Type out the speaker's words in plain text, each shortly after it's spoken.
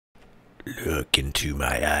Look into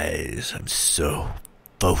my eyes. I'm so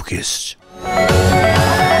focused.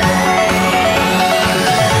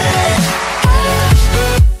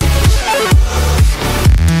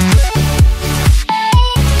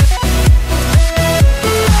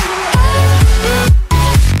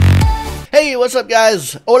 Hey, what's up,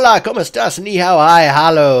 guys? Hola, ¿cómo estás? Ni hao, hi,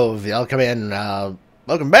 hello.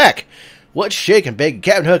 Welcome back. What's shaking, big?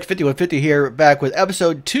 Captain Hook 5150 here, back with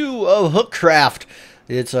episode 2 of HookCraft.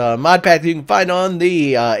 It's a mod pack that you can find on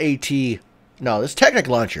the this Technic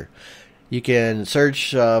launcher. You can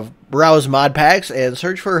search, browse mod packs, and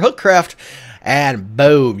search for HookCraft, and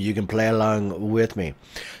boom, you can play along with me.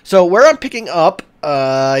 So where I'm picking up,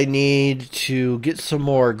 I need to get some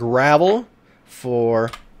more gravel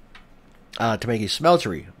for to make a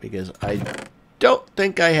smeltery, because I don't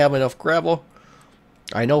think I have enough gravel.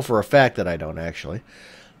 I know for a fact that I don't, actually.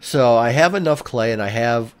 So I have enough clay, and I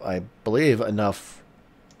have, I believe, enough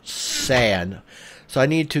sand. So I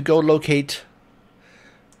need to go locate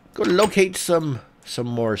some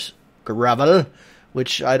more gravel,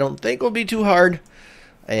 which I don't think will be too hard,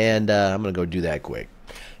 and I'm gonna go do that quick.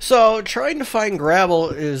 So trying to find gravel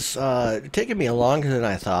is taking me longer than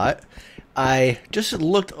I thought. I just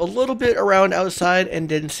looked a little bit around outside and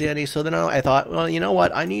didn't see any, so then I thought, well, you know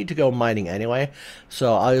what, I need to go mining anyway,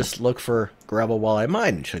 so I'll just look for gravel while I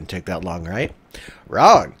mine. It shouldn't take that long, right?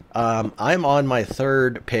 Wrong. I'm on my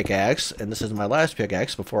third pickaxe, and this is my last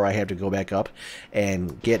pickaxe before I have to go back up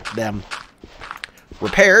and get them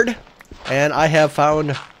repaired, and I have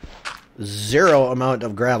found zero amount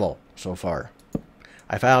of gravel so far.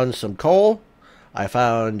 I found some coal, I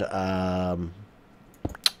found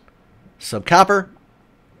some copper,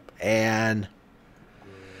 and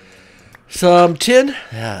some tin.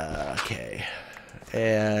 Okay.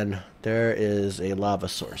 And there is a lava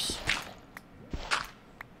source.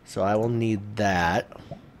 So I will need that.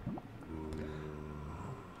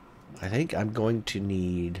 I think I'm going to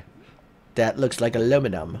need... That looks like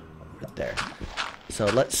aluminum right there. So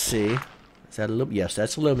let's see. Is that aluminum? Yes,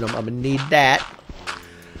 that's aluminum. I'm going to need that.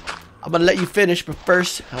 I'm going to let you finish, but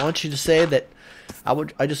first I want you to say that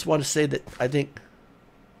I just want to say that I think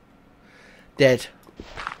that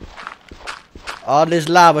all this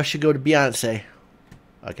lava should go to Beyonce.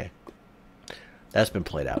 Okay. That's been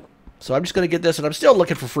played out. So I'm just going to get this, and I'm still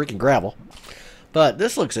looking for freaking gravel. But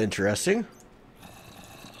this looks interesting.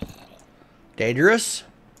 Dangerous?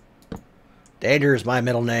 Danger is my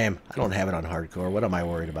middle name. I don't have it on hardcore. What am I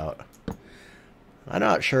worried about? I'm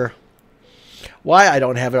not sure why I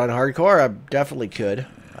don't have it on hardcore. I definitely could.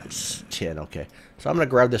 That's tin, okay. So I'm going to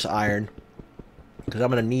grab this iron, because I'm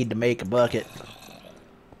going to need to make a bucket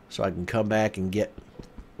so I can come back and get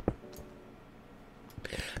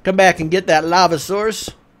that lava source.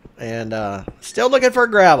 And still looking for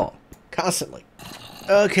gravel constantly.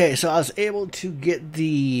 Okay, so I was able to get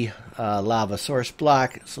the lava source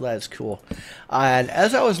block, so that's cool. And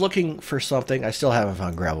as I was looking for something, I still haven't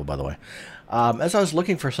found gravel, by the way. As I was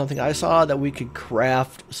looking for something, I saw that we could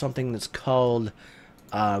craft something that's called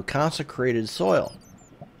consecrated soil,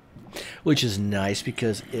 which is nice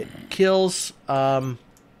because it kills it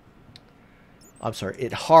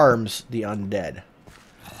harms the undead.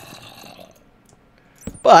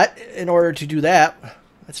 But in order to do that,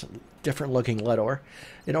 that's a different looking lead ore.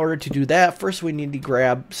 In order to do that, first we need to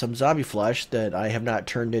grab some zombie flesh that I have not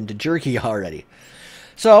turned into jerky already.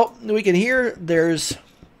 So we can hear there's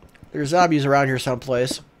zombies around here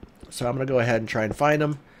someplace. So I'm gonna go ahead and try and find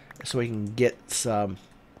them, so we can get some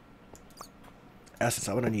essence.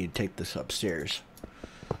 I'm going to need to take this upstairs.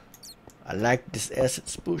 I like this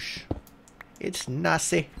essence bush. It's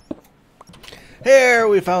nasty. Here,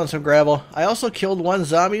 we found some gravel. I also killed one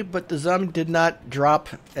zombie, but the zombie did not drop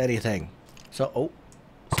anything. So, oh,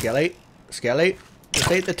 Skelly. Skelly, this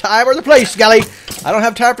ain't the time or the place, Skelly. I don't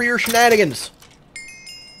have time for your shenanigans.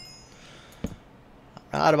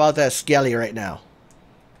 Not about that Skelly right now.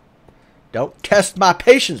 Don't test my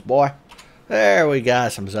patience, boy. There we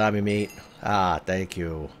got some zombie meat. Ah, thank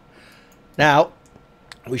you. Now,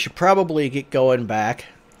 we should probably get going back.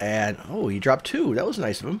 And, oh, he dropped 2. That was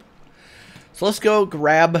nice of him. So let's go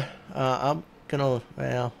grab, I'm gonna,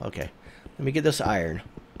 well, okay. Let me get this iron.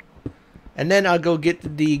 And then I'll go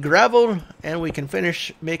get the gravel, and we can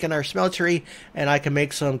finish making our smeltery, and I can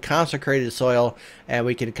make some consecrated soil, and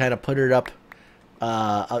we can kind of put it up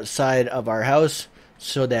outside of our house,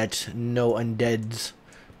 so that no undeads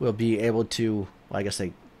will be able to, well, I guess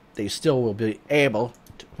they still will be able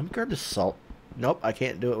to, let me grab the salt. Nope, I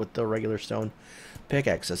can't do it with the regular stone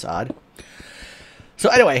pickaxe. That's odd. So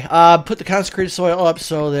anyway, put the consecrated soil up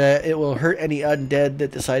so that it will hurt any undead that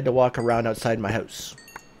decide to walk around outside my house.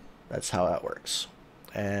 That's how that works.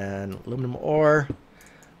 and aluminum ore.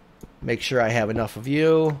 Make sure I have enough of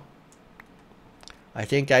you. I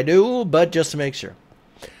think I do, but just to make sure.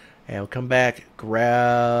 And I'll come back,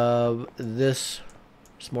 grab this.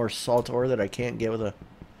 Some more salt ore that I can't get with a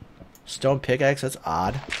stone pickaxe. That's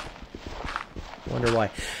odd. Wonder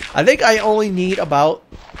why. I think I only need about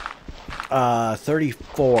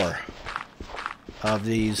 34 of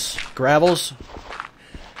these gravels.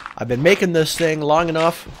 I've been making this thing long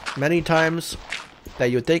enough, many times,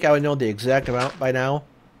 that you would think I would know the exact amount by now.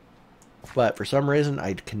 But for some reason,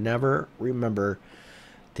 I can never remember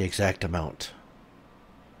the exact amount.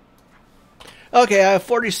 Okay, I have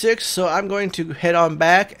 46, so I'm going to head on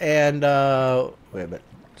back and, wait a minute.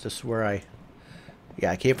 Is this where I...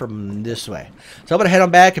 Yeah, I came from this way. So I'm going to head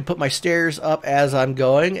on back and put my stairs up as I'm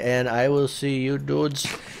going, and I will see you dudes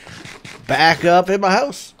back up in my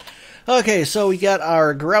house. Okay, so we got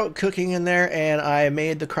our grout cooking in there, and I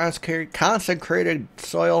made the consecrated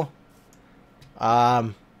soil.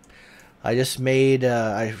 I just made,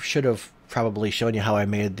 I should have probably shown you how I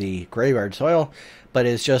made the graveyard soil, but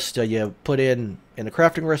it's just you put in the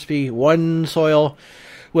crafting recipe 1 soil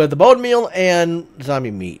with the bone meal and zombie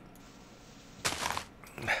meat.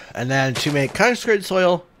 And then to make consecrated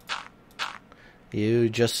soil, you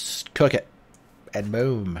just cook it. And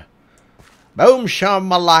boom. Boom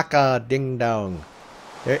shamalaka ding dong.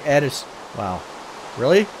 There it is. Wow.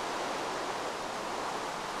 Really?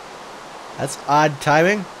 That's odd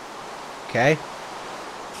timing. Okay.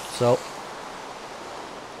 So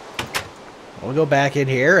we'll go back in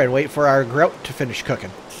here and wait for our grout to finish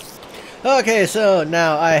cooking. Okay, so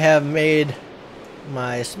now I have made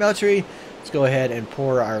my smeltery. Let's go ahead and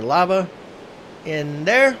pour our lava in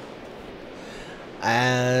there.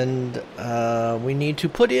 And we need to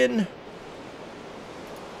put in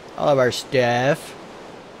all of our stuff.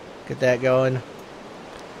 Get that going.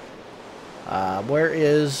 Where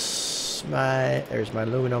is my... There's my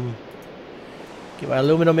aluminum. Get my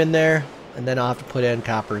aluminum in there. And then I'll have to put in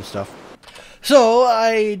copper and stuff. So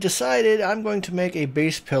I decided I'm going to make a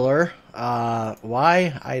base pillar.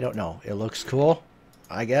 Why? I don't know. It looks cool,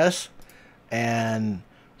 I guess. And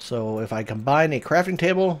so if I combine a crafting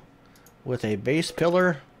table with a base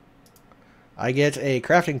pillar, I get a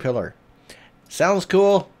crafting pillar. Sounds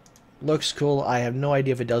cool. Looks cool. I have no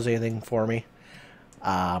idea if it does anything for me.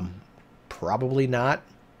 Probably not.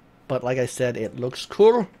 But like I said, it looks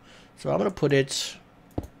cool. So I'm going to put it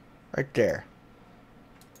right there.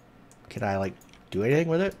 Can I, like, do anything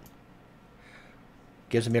with it?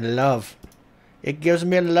 Gives me love. It gives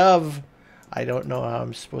me love. I don't know how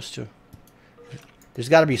I'm supposed to... There's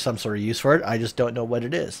got to be some sort of use for it. I just don't know what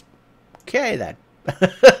it is. Okay, then.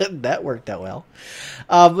 That worked out well.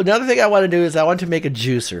 Another thing I want to do is I want to make a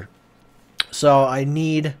juicer. So I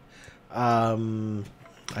need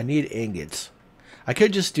ingots. I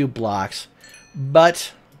could just do blocks,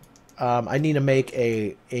 but I need to make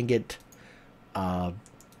a ingot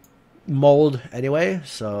mold anyway.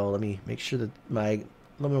 So let me make sure that my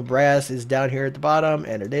aluminum brass is down here at the bottom,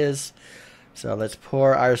 and it is. So let's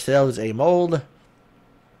pour ourselves a mold.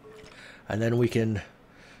 And then we can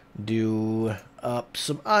do up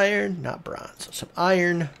some iron, not bronze, some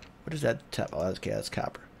iron. What is that? Oh, that's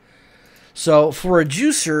copper. So for a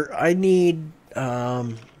juicer, I need,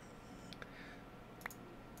 well,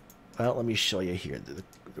 let me show you here the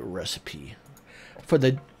recipe. For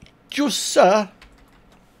the juicer,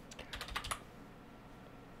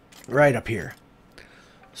 right up here.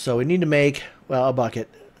 So we need to make, well, a bucket.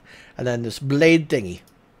 And then this blade thingy.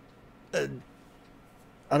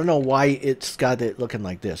 I don't know why it's got it looking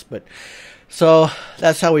like this, but so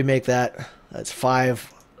that's how we make that. That's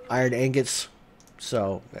 5 iron ingots.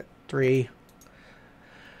 So 3,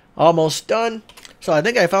 almost done. So I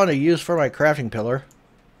think I found a use for my crafting pillar.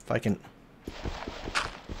 If I can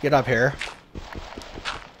get up here.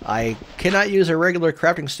 I cannot use a regular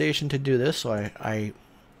crafting station to do this, so I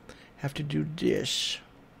have to do this.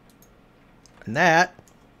 And that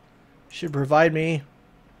should provide me...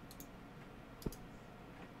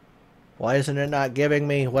 Why isn't it not giving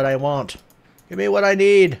me what I want? Give me what I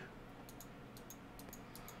need.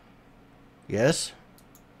 Yes?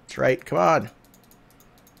 That's right. Come on.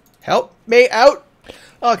 Help me out.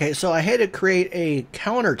 Okay, so I had to create a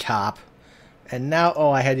countertop. And now,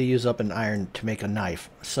 oh, I had to use up an iron to make a knife.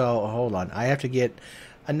 So, hold on. I have to get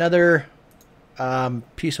another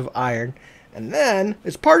piece of iron. And then,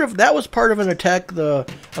 it's part of, that was part of an attack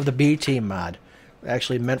of the B team mod.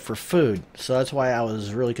 Actually meant for food, so that's why I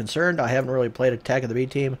was really concerned. I haven't really played Attack of the B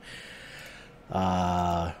Team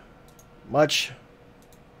much.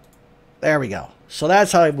 There we go. So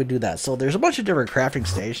that's how I would do that. So there's a bunch of different crafting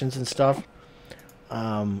stations and stuff.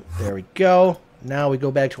 There we go. Now we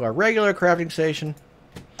go back to our regular crafting station.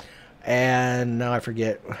 And now I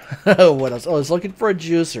forget what else. Oh, I was looking for a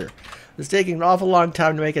juicer. It's taking an awful long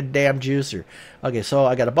time to make a damn juicer. Okay, so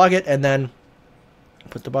I got a bucket, and then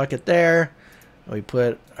put the bucket there. And we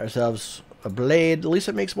put ourselves a blade. At least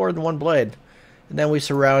it makes more than one blade. And then we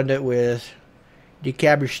surround it with the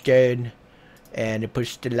cobblestone, and it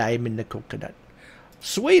puts the lime in the coconut.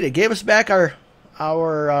 Sweet! It gave us back our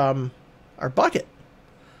bucket.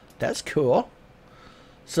 That's cool.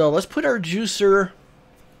 So let's put our juicer.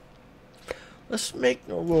 Let's make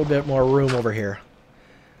a little bit more room over here.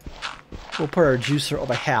 We'll put our juicer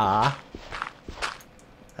over here.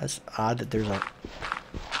 That's odd that there's a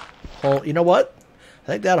hole. You know what? I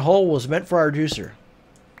think that hole was meant for our juicer.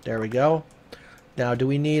 There we go. Now, do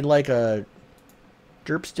we need like a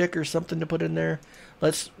derp stick or something to put in there?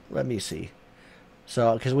 Let me see.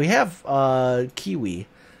 So, because we have kiwi,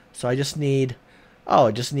 so I just need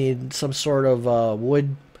some sort of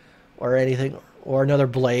wood or anything, or another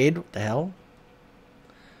blade. What the hell?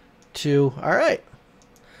 Alright.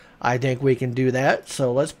 I think we can do that.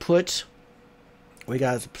 So let's put, we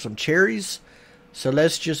got some cherries. So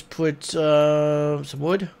let's just put some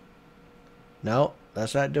wood. No,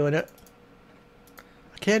 that's not doing it.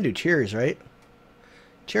 I can do cherries, right?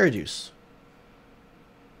 Cherry juice.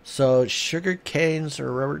 So sugar canes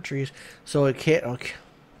or rubber trees. So it can't, okay.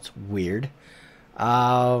 It's weird.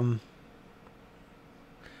 Or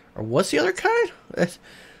what's the other kind? This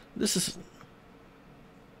is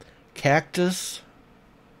cactus,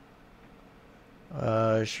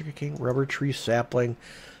 sugarcane, rubber tree, sapling.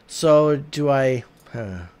 So do I?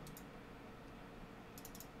 All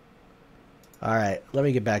right, let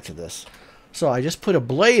me get back to this. So I just put a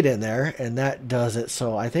blade in there, and that does it.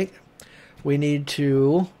 So I think we need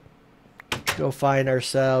to go find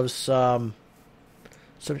ourselves some.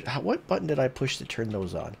 What button did I push to turn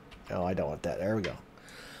those on? Oh, I don't want that. There we go.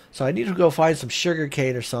 So I need to go find some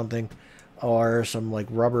sugarcane or something, or some like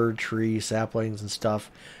rubber tree saplings and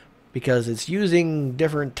stuff, because it's using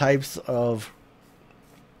different types of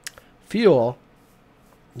fuel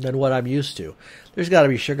than what I'm used to. There's got to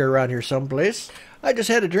be sugar around here someplace. I just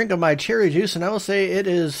had a drink of my cherry juice, and I will say it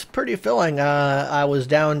is pretty filling. I was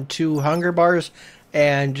down 2 hunger bars,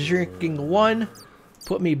 and drinking one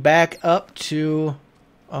put me back up to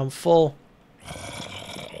full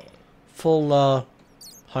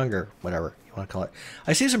hunger, whatever you want to call it.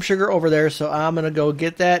 I see some sugar over there, so I'm going to go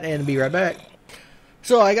get that and be right back.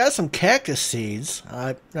 So I got some cactus seeds.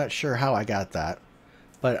 I'm not sure how I got that,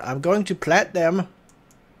 but I'm going to plant them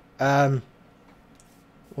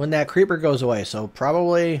when that creeper goes away, so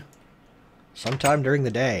probably sometime during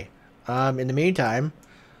the day. In the meantime,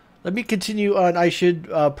 let me continue on. I should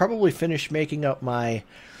probably finish making up my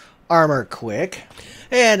armor quick.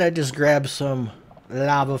 And I just grabbed some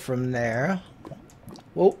lava from there.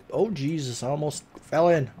 Whoa, oh Jesus, I almost fell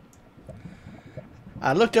in.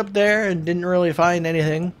 I looked up there and didn't really find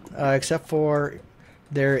anything, except for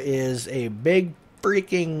there is a big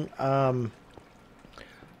freaking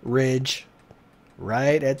ridge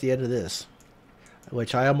right at the end of this,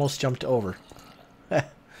 which I almost jumped over,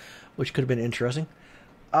 which could have been interesting.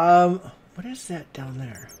 What is that down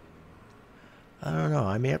there? I don't know.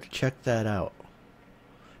 I may have to check that out.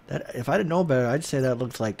 That, if I didn't know better, I'd say that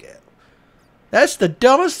looks like... That's the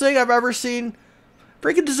dumbest thing I've ever seen.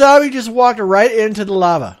 Freaking zombie just walked right into the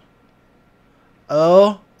lava.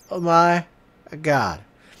 Oh my God.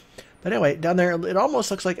 But anyway, down there, it almost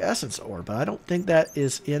looks like essence ore, but I don't think that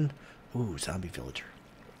is in... Ooh, zombie villager.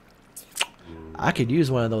 I could use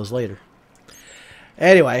one of those later.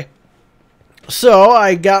 Anyway, so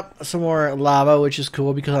I got some more lava, which is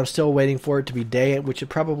cool because I'm still waiting for it to be day, which it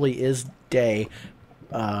probably is day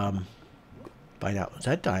by now. Is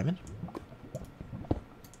that diamond?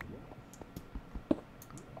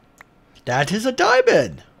 That is a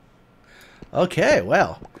diamond! Okay,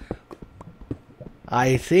 well,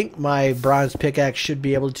 I think my bronze pickaxe should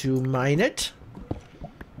be able to mine it.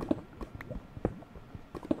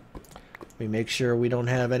 Let me make sure we don't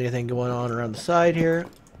have anything going on around the side here.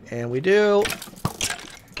 And we do.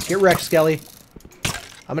 Get wrecked, Skelly.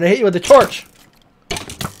 I'm going to hit you with the torch.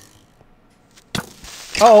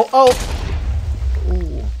 Oh, oh.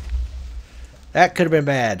 Ooh. That could have been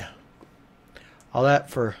bad. All that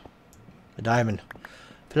for a diamond.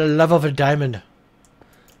 For the love of a diamond.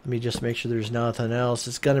 Let me just make sure there's nothing else.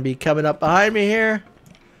 It's going to be coming up behind me here.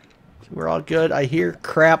 We're all good. I hear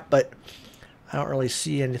crap, but I don't really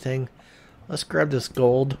see anything. Let's grab this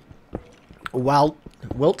gold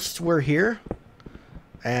whilst we're here.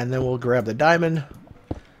 And then we'll grab the diamond.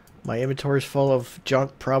 My inventory's full of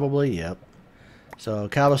junk, probably. Yep. So,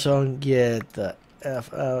 cobblestone, get the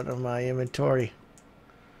F out of my inventory.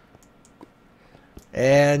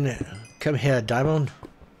 And come here, diamond.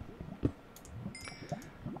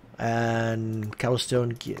 And cobblestone,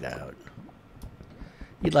 get out.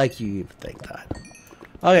 You'd like you think that.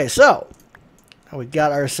 Okay, so we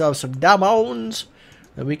got ourselves some diamonds.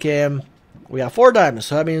 And we got 4 diamonds,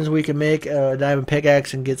 so that means we can make a diamond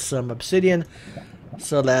pickaxe and get some obsidian,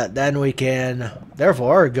 so that then we can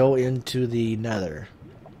therefore go into the nether.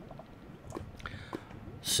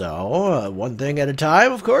 So one thing at a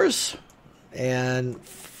time, of course. And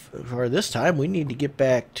for this time, we need to get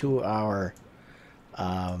back to our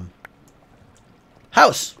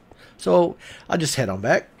house. So I'll just head on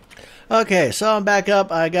back. Okay, so I'm back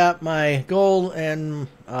up. I got my gold and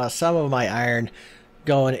some of my iron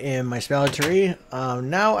going in my smeltery.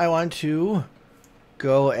 Now I want to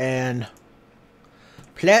go and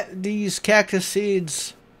plant these cactus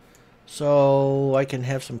seeds so I can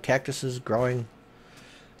have some cactuses growing.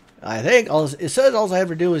 I think it says all I have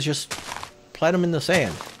to do is just plant them in the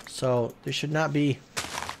sand, so there should not be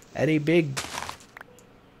any big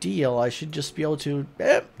deal. I should just be able to,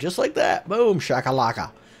 just like that, boom,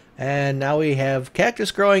 shakalaka. And now we have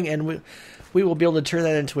cactus growing, and we will be able to turn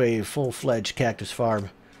that into a full-fledged cactus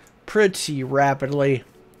farm pretty rapidly.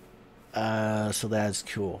 So that's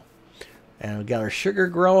cool. And we got our sugar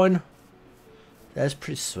growing. That's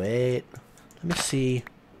pretty sweet. Let me see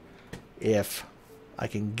if I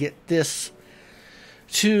can get this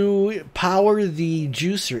to power the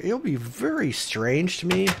juicer. It'll be very strange to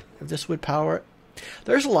me if this would power it.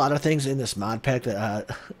 There's a lot of things in this mod pack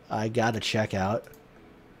that I gotta check out.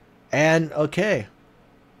 And, okay.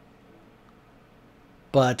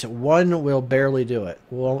 But one will barely do it.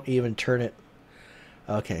 Won't even turn it.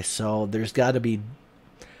 Okay, so there's got to be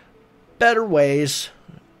better ways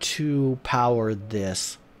to power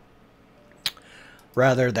this.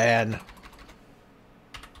 Rather than...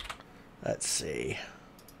 Let's see.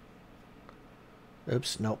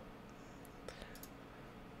 Oops, nope.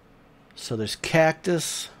 So there's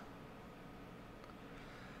cactus.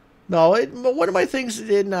 No, one of my things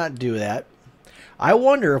did not do that. I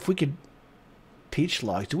wonder if we could... Peach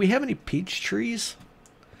logs. Do we have any peach trees?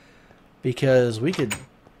 Because we could...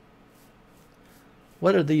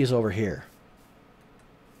 What are these over here?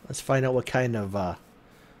 Let's find out what kind of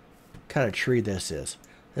tree this is.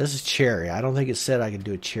 This is cherry. I don't think it said I could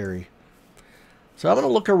do a cherry. So I'm going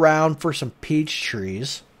to look around for some peach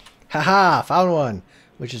trees. Haha, found one.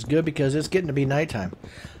 Which is good because it's getting to be nighttime.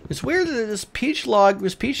 It's weird that this peach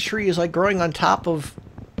tree is like growing on top of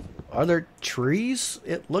other trees,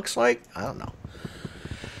 it looks like. I don't know.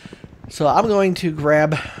 So I'm going to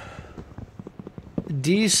grab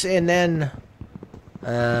these and then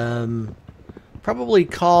probably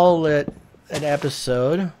call it an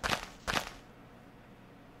episode.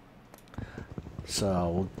 So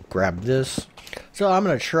we'll grab this. So I'm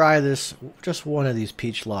going to try this, just one of these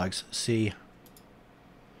peach logs, see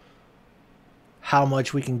how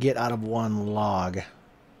much we can get out of one log.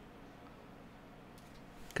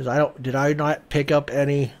 Because did I not pick up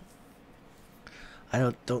any?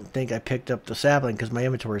 I don't think I picked up the sapling because my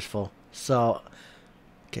inventory is full. So,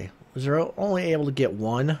 okay, was there only able to get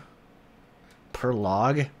one per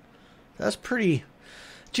log? That's pretty.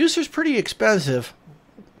 Juicer's pretty expensive.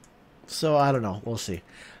 So I don't know. We'll see.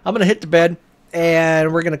 I'm gonna hit the bed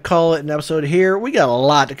and we're gonna call it an episode here. We got a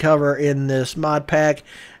lot to cover in this mod pack.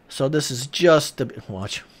 So this is just the...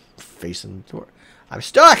 Watch. Facing the door. I'm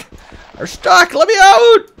stuck! I'm stuck! Let me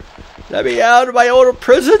out! Let me out of my own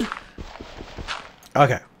prison!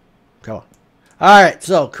 Okay. Come on. Alright,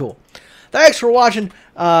 so cool. Thanks for watching.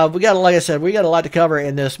 Like I said, we got a lot to cover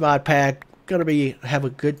in this mod pack. Gonna have a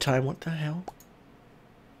good time. What the hell?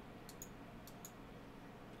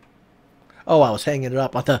 Oh, I was hanging it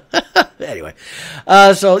up on the... Anyway.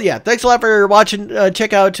 So, yeah. Thanks a lot for watching.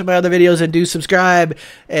 Check out my other videos and do subscribe.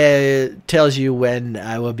 It tells you when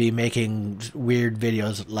I will be making weird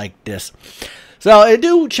videos like this. So,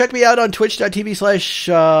 do check me out on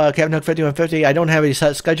twitch.tv/CaptainHook5150. I don't have a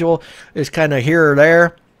set schedule. It's kind of here or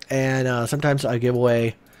there. And sometimes I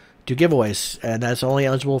do giveaways. And that's only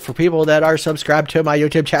eligible for people that are subscribed to my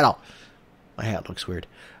YouTube channel. My hat looks weird.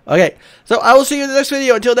 Okay, so I will see you in the next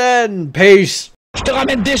video. Until then, peace. Je te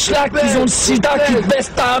ramène des schlacs, ils ont le sida qui te baisse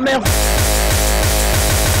ta mère.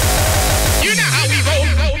 You know how we roll.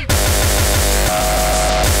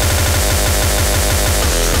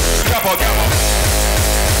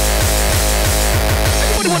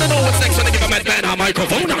 Everybody wanna know what's next when I give a madman a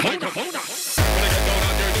microphone.